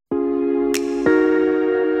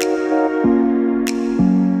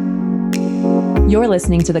You're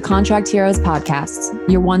listening to the Contract Heroes podcast,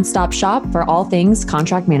 your one-stop shop for all things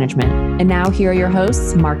contract management. And now here are your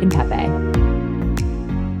hosts, Mark and Pepe.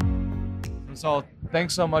 So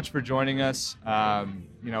thanks so much for joining us.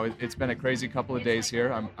 It's been a crazy couple of days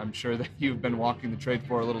here. I'm sure that you've been walking the trade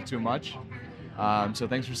floor a little too much. So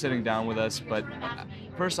thanks for sitting down with us. But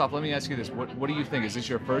first off, let me ask you this. What do you think? Is this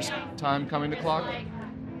your first time coming to Clock?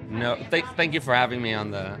 No, thank you for having me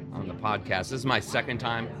on the podcast. This is my second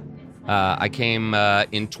time. I came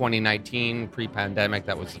in 2019, pre-pandemic.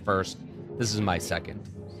 That was the first. This is my second.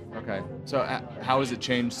 Okay. So how has it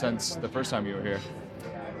changed since the first time you were here?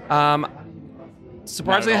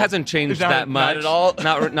 Surprisingly, it hasn't changed that much. Not at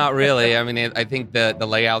all? Not really. I mean, I think the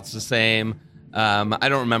layout's the same. I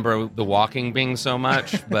don't remember the walking being so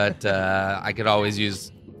much, but I could always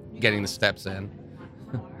use getting the steps in.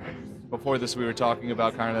 Before this, we were talking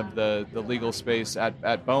about kind of the legal space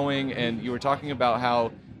at Boeing, and you were talking about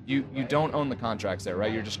how you don't own the contracts there,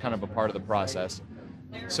 right? You're just kind of a part of the process.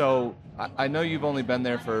 So I know you've only been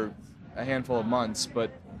there for a handful of months,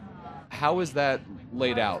 but how is that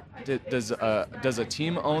laid out? Does a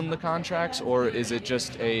team own the contracts, or is it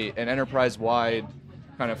just an enterprise-wide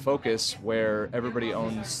kind of focus where everybody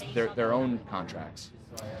owns their own contracts?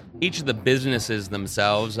 Each of the businesses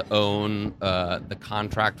themselves own the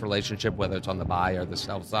contract relationship, whether it's on the buy or the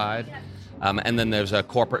sell side. And then there's a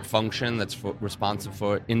corporate function that's responsible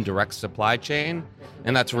for indirect supply chain.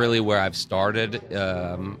 And that's really where I've started,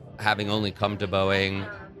 having only come to Boeing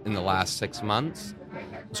in the last 6 months.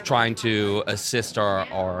 I was trying to assist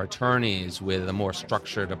our attorneys with a more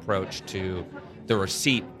structured approach to the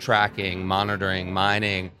receipt tracking, monitoring,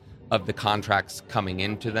 mining of the contracts coming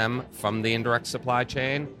into them from the indirect supply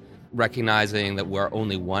chain, recognizing that we're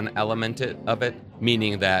only one element of it,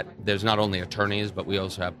 meaning that there's not only attorneys, but we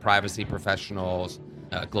also have privacy professionals,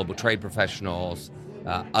 global trade professionals,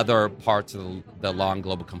 other parts of the law and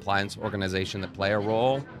global compliance organization that play a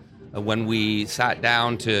role. When we sat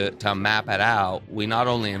down to map it out, we not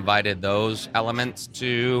only invited those elements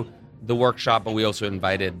to the workshop, but we also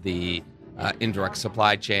invited the indirect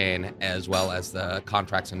supply chain, as well as the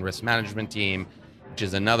contracts and risk management team, which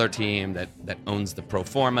is another team that owns the pro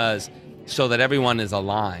formas, so that everyone is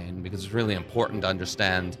aligned, because it's really important to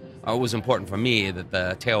understand, or it was important for me, that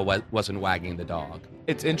the tail wasn't wagging the dog.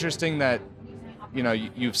 It's interesting that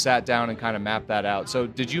you've sat down and kind of mapped that out. So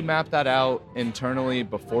did you map that out internally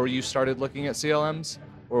before you started looking at CLMs?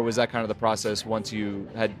 Or was that kind of the process once you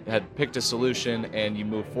had picked a solution and you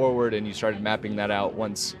moved forward and you started mapping that out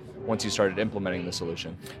once you started implementing the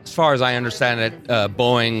solution? As far as I understand it,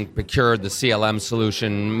 Boeing procured the CLM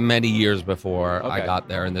solution many years before I got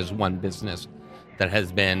there, and there's one business that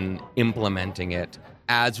has been implementing it.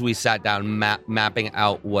 As we sat down mapping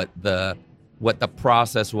out what the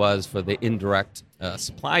process was for the indirect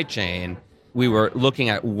supply chain, we were looking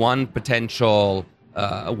at one potential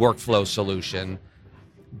workflow solution.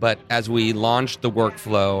 But as we launched the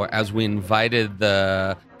workflow, as we invited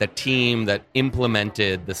the team that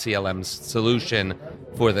implemented the CLM solution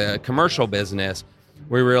for the commercial business,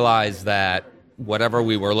 we realized that whatever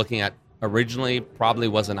we were looking at originally probably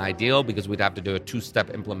wasn't ideal, because we'd have to do a two-step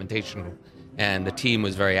implementation. And the team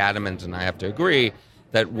was very adamant, and I have to agree,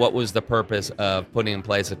 that what was the purpose of putting in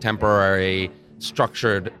place a temporary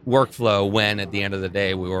structured workflow when at the end of the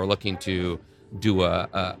day we were looking to do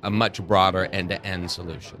a much broader end-to-end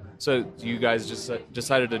solution. So you guys just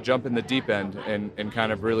decided to jump in the deep end and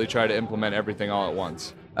kind of really try to implement everything all at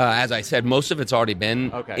once? As I said, most of it's already been...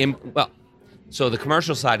 So the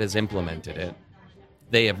commercial side has implemented it.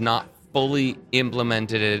 They have not fully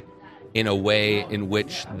implemented it in a way in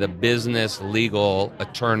which the business legal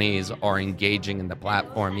attorneys are engaging in the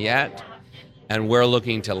platform yet. And we're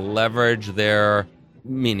looking to leverage their,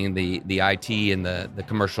 meaning the IT and the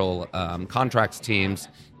commercial contracts teams,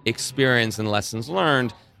 experience and lessons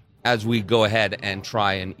learned as we go ahead and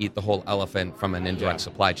try and eat the whole elephant from an indirect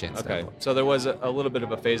supply chain standpoint. Okay, so there was a little bit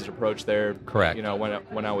of a phased approach there. Correct.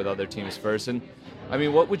 Went out with other teams first. And I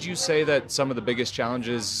mean, what would you say that some of the biggest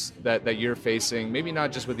challenges that you're facing, maybe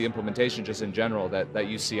not just with the implementation, just in general, that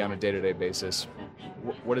you see on a day-to-day basis?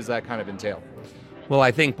 What does that kind of entail? Well,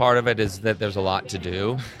 I think part of it is that there's a lot to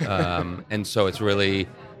do. And so it's really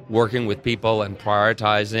working with people and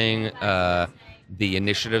prioritizing the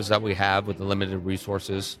initiatives that we have with the limited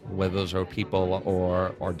resources, whether those are people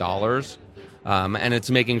or dollars. And it's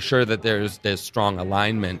making sure that there's strong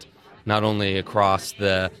alignment, not only across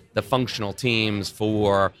the functional teams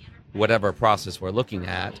for whatever process we're looking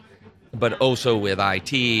at, but also with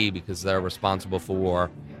IT, because they're responsible for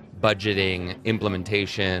budgeting,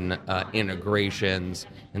 implementation, integrations.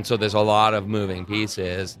 And so there's a lot of moving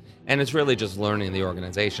pieces. And it's really just learning the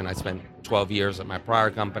organization. I spent 12 years at my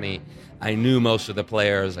prior company. I knew most of the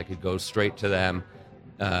players. I could go straight to them,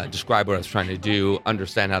 describe what I was trying to do,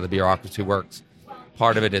 understand how the bureaucracy works.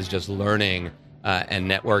 Part of it is just learning and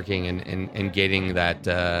networking and getting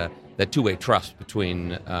that two-way trust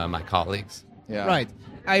between my colleagues. Yeah. Right.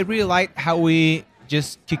 I really like how we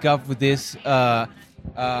just kick off with this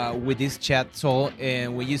chat, Sol,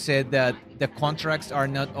 and when you said that the contracts are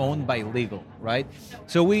not owned by legal, right?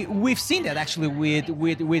 So we've seen that actually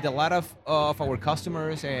with a lot of our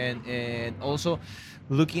customers, and also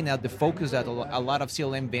looking at the focus that a lot of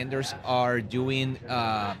CLM vendors are doing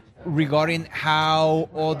regarding how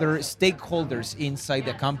other stakeholders inside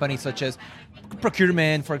the company, such as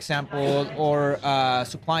procurement, for example, or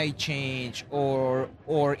supply chain, or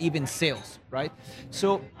even sales, right?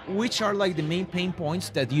 So which are like the main pain points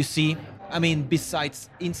that you see, I mean, besides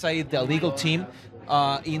inside the legal team,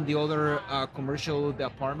 in the other commercial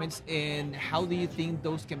departments, and how do you think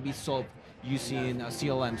those can be solved using a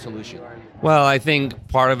CLM solution? Well, I think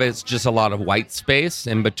part of it's just a lot of white space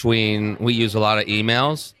in between. We use a lot of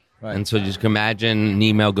emails. Right. And so just imagine an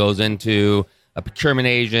email goes into a procurement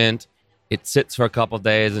agent. It sits for a couple of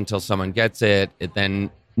days until someone gets it. It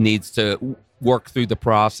then needs to work through the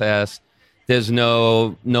process. There's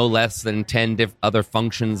no less than 10 other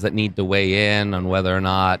functions that need to weigh in on whether or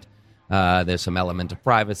not there's some element of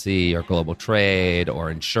privacy or global trade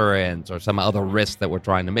or insurance or some other risk that we're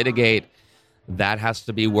trying to mitigate. That has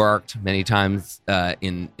to be worked many times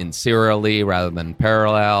in serially rather than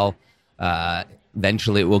parallel.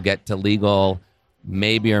 Eventually it will get to legal,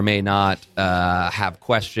 maybe or may not have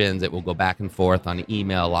questions. It will go back and forth on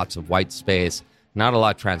email, lots of white space, not a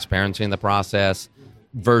lot of transparency in the process.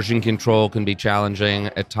 Version control can be challenging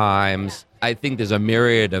at times. I think there's a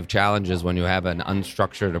myriad of challenges when you have an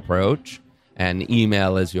unstructured approach, and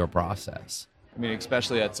email is your process. I mean,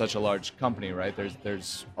 especially at such a large company, right?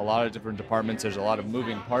 There's a lot of different departments. There's a lot of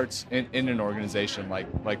moving parts in an organization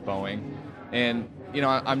like Boeing. And, you know,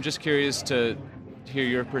 I'm just curious to hear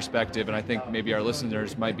your perspective, and I think maybe our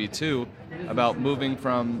listeners might be too, about moving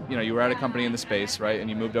from, you know, you were at a company in the space, right? And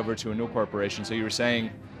you moved over to a new corporation. So you were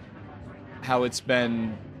saying how it's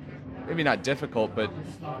been maybe not difficult, but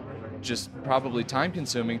just probably time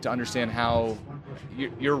consuming to understand how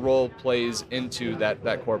your role plays into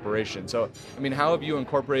that corporation. So, I mean, how have you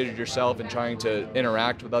incorporated yourself in trying to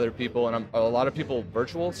interact with other people? And a lot of people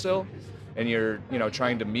virtual still, and you're, you know,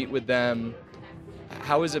 trying to meet with them.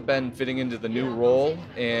 How has it been fitting into the new role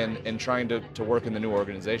and trying to work in the new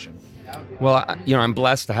organization? Well, you know, I'm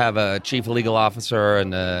blessed to have a chief legal officer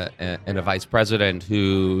and a vice president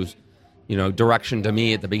whose, you know, direction to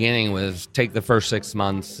me at the beginning was take the first 6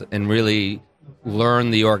 months and really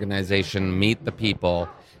learn the organization, meet the people.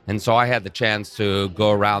 And so I had the chance to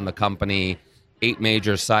go around the company, 8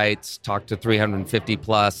 major sites, talk to 350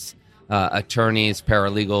 plus attorneys,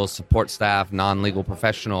 paralegals, support staff, non-legal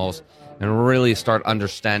professionals, and really start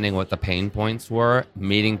understanding what the pain points were,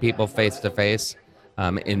 meeting people face to face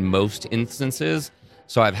in most instances.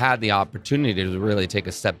 So I've had the opportunity to really take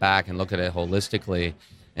a step back and look at it holistically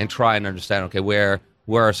and try and understand, okay, where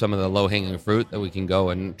are some of the low-hanging fruit that we can go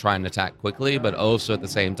and try and attack quickly, but also at the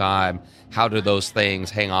same time, how do those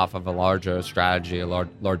things hang off of a larger strategy, a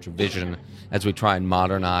larger vision as we try and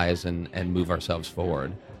modernize and move ourselves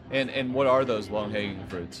forward. And what are those low-hanging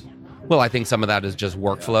fruits? Well, I think some of that is just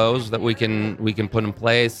workflows that we can put in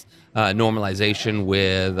place, normalization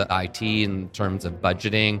with IT in terms of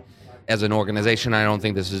budgeting. As an organization, I don't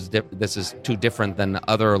think this is too different than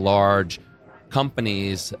other large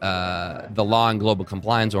companies. The Law and Global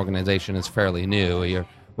Compliance organization is fairly new.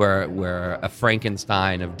 We're a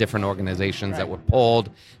Frankenstein of different organizations that were pulled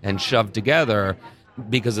and shoved together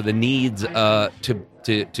because of the needs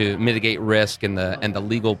to mitigate risk and the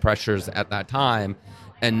legal pressures at that time.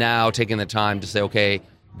 And now taking the time to say, okay,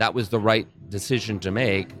 that was the right decision to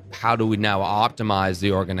make. How do we now optimize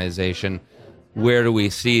the organization? Where do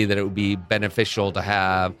we see that it would be beneficial to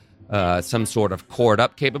have some sort of cored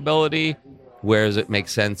up capability? Where does it make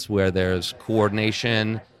sense where there's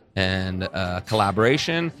coordination and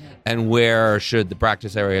collaboration? And where should the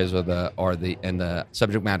practice areas or the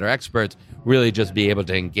subject matter experts really just be able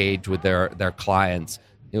to engage with their clients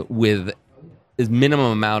with as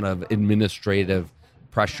minimum amount of administrative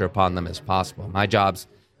pressure upon them as possible? My job's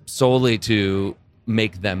solely to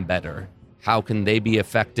make them better. How can they be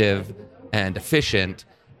effective and efficient,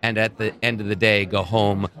 and at the end of the day go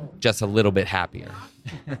home just a little bit happier?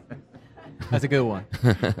 That's a good one.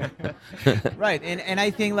 Right, and I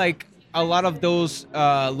think like a lot of those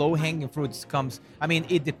low-hanging fruits comes. I mean,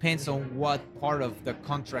 it depends on what part of the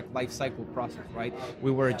contract lifecycle process, right?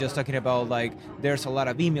 We were just talking about like there's a lot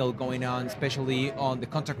of email going on, especially on the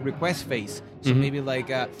contract request phase. So maybe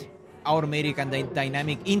like automatic and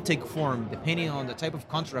dynamic intake form, depending on the type of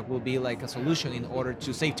contract, will be like a solution in order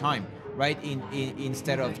to save time, right?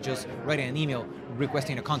 Instead of just writing an email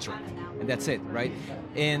requesting a contract, and that's it, right?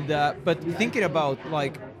 And but thinking about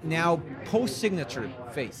like now post-signature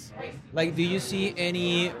phase, like do you see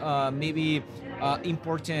any maybe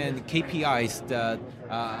important KPIs that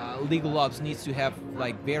legal ops needs to have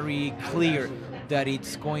like very clear that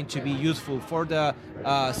it's going to be useful for the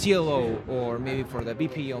CLO or maybe for the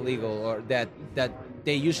VP on legal, or that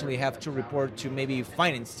they usually have to report to maybe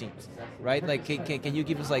finance teams, right? Like, can you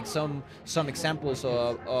give us like some examples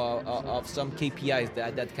of some KPIs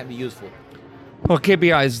that can be useful? Well,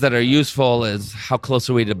 KPIs that are useful is how close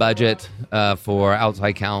are we to budget for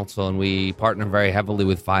outside counsel, and we partner very heavily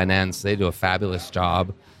with finance. They do a fabulous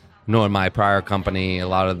job. I know in my prior company, a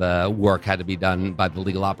lot of the work had to be done by the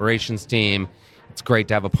legal operations team. It's great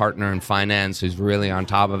to have a partner in finance who's really on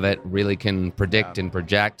top of it, really can predict and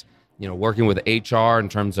project. You know, working with HR in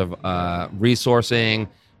terms of resourcing,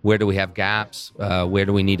 where do we have gaps, where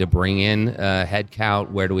do we need to bring in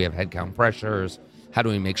headcount, where do we have headcount pressures, how do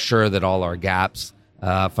we make sure that all our gaps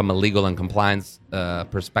from a legal and compliance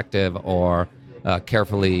perspective are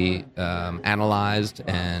carefully analyzed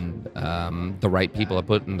and the right people are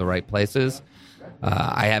put in the right places.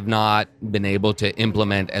 I have not been able to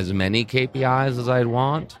implement as many KPIs as I'd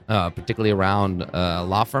want, particularly around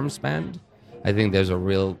law firm spend. I think there's a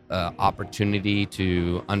real opportunity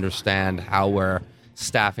to understand how we're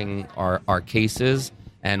staffing our cases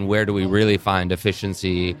and where do we really find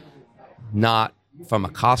efficiency, not from a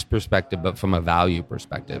cost perspective, but from a value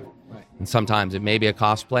perspective. Right. And sometimes it may be a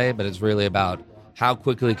cost play, but it's really about how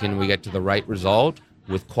quickly can we get to the right result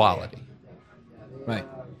with quality. Right.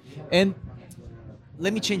 And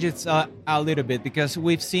let me change it a little bit, because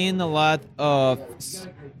we've seen a lot of,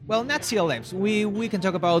 well, not CLMs. We can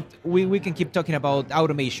talk about, we can keep talking about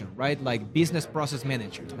automation, right? Like business process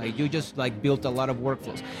managers. Like you just like built a lot of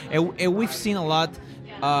workflows. And we've seen a lot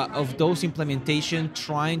of those implementation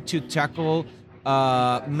trying to tackle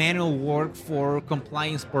manual work for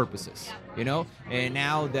compliance purposes, you know? And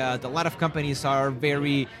now that a lot of companies are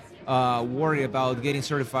very worried about getting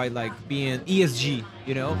certified, like being ESG,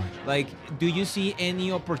 you know? Like, do you see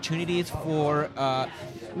any opportunities for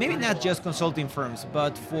maybe not just consulting firms,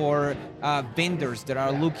 but for vendors that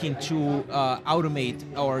are looking to automate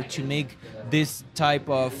or to make this type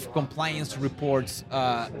of compliance reports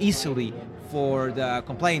easily for the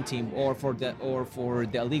compliance team or for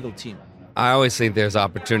the legal team? I always think there's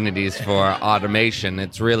opportunities for automation.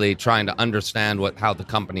 It's really trying to understand how the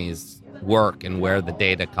companies work and where the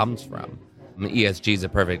data comes from. I mean, ESG is a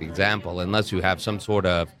perfect example. Unless you have some sort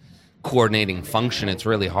of coordinating function, it's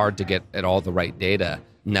really hard to get at all the right data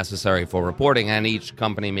necessary for reporting, and each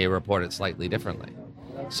company may report it slightly differently.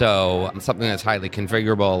 So something that's highly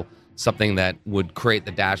configurable, something that would create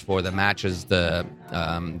the dashboard that matches the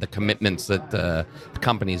commitments that the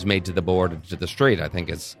company's made to the board and to the street, I think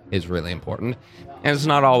is really important. And it's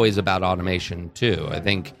not always about automation too. I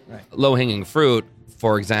think low-hanging fruit,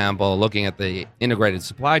 for example, looking at the integrated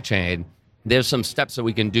supply chain, there's some steps that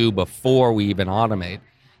we can do before we even automate.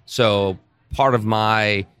 So part of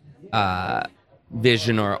my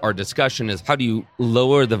vision or discussion is how do you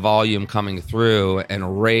lower the volume coming through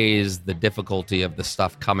and raise the difficulty of the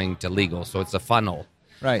stuff coming to legal? So it's a funnel.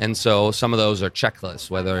 Right. And so some of those are checklists,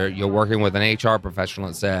 whether you're working with an HR professional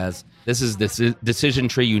that says, this is the decision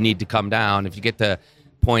tree you need to come down. If you get to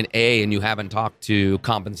point A and you haven't talked to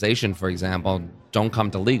compensation, for example, don't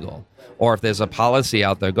come to legal. Or if there's a policy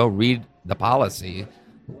out there, go read the policy.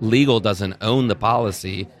 Legal doesn't own the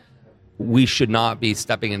policy. We should not be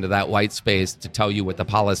stepping into that white space to tell you what the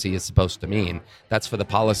policy is supposed to mean. That's for the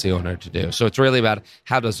policy owner to do. So it's really about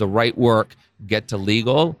how does the right work get to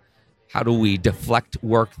legal? How do we deflect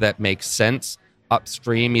work that makes sense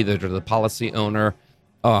upstream, either to the policy owner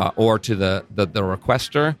or to the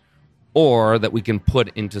requester, or that we can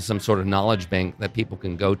put into some sort of knowledge bank that people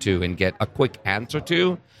can go to and get a quick answer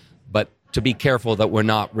to, but to be careful that we're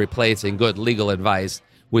not replacing good legal advice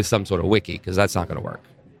with some sort of wiki, because that's not going to work.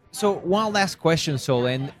 So one last question, Sol.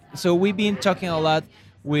 And so we've been talking a lot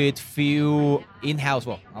with a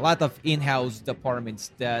lot of in-house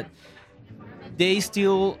departments that they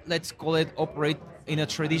still, let's call it, operate in a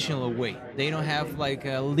traditional way. They don't have like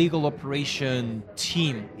a legal operation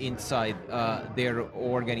team inside their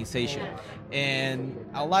organization. And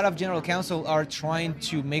a lot of general counsel are trying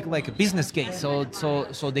to make like a business case,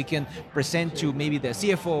 so they can present to maybe the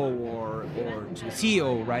CFO or to the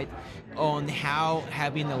CEO, right, on how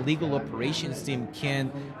having a legal operations team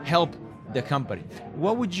can help the company.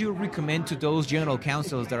 What would you recommend to those general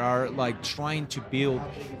counsels that are like trying to build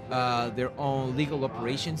their own legal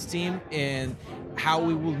operations team, and how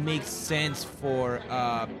it will make sense for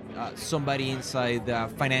somebody inside the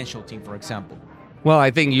financial team, for example? Well,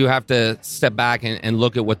 I think you have to step back and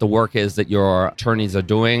look at what the work is that your attorneys are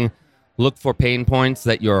doing. Look for pain points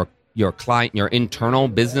that your client, your internal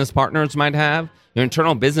business partners might have. Your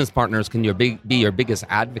internal business partners can be your biggest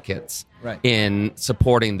advocates in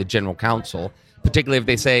supporting the general counsel, particularly if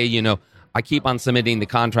they say, I keep on submitting the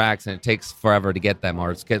contracts and it takes forever to get them,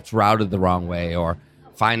 or it gets routed the wrong way, or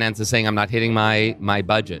finance is saying I'm not hitting my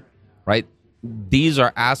budget, right? These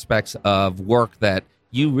are aspects of work that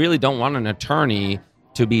you really don't want an attorney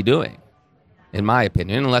to be doing, in my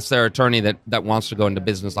opinion, unless they're an attorney that wants to go into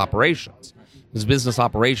business operations. Because business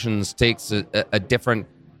operations takes a different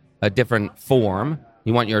form.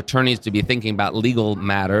 You want your attorneys to be thinking about legal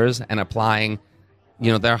matters and applying,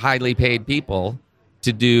 they're highly paid people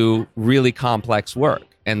to do really complex work.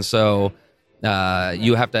 And so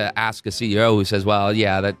you have to ask a CEO who says, well,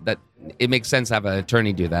 yeah, that it makes sense to have an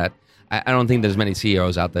attorney do that. I don't think there's many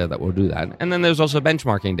CEOs out there that will do that. And then there's also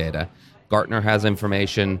benchmarking data. Gartner has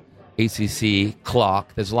information, ACC,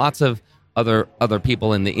 Clock. There's lots of other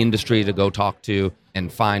people in the industry to go talk to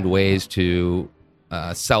and find ways to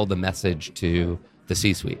sell the message to the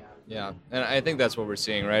C-suite. Yeah, and I think that's what we're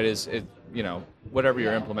seeing, right? Whatever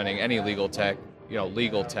you're implementing, any legal tech,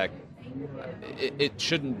 it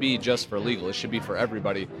shouldn't be just for legal. It should be for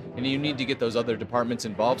everybody, and you need to get those other departments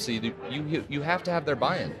involved. So you have to have their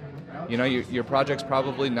buy-in. Your project's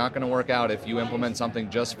probably not going to work out if you implement something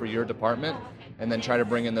just for your department and then try to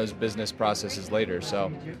bring in those business processes later.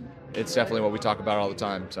 So it's definitely what we talk about all the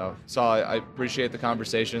time. So I appreciate the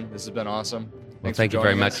conversation. This has been awesome. Thank you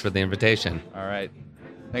very much for the invitation. All right.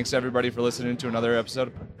 Thanks to everybody for listening to another episode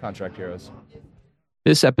of Contract Heroes.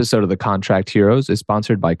 This episode of the Contract Heroes is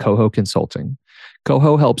sponsored by Coho Consulting.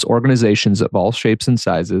 Coho helps organizations of all shapes and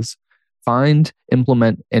sizes find,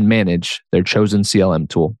 implement, and manage their chosen CLM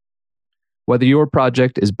tool. Whether your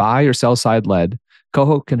project is buy or sell side led,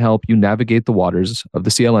 Coho can help you navigate the waters of the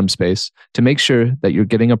CLM space to make sure that you're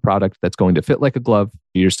getting a product that's going to fit like a glove for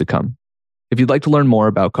years to come. If you'd like to learn more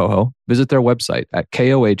about Coho, visit their website at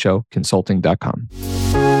kohoconsulting.com.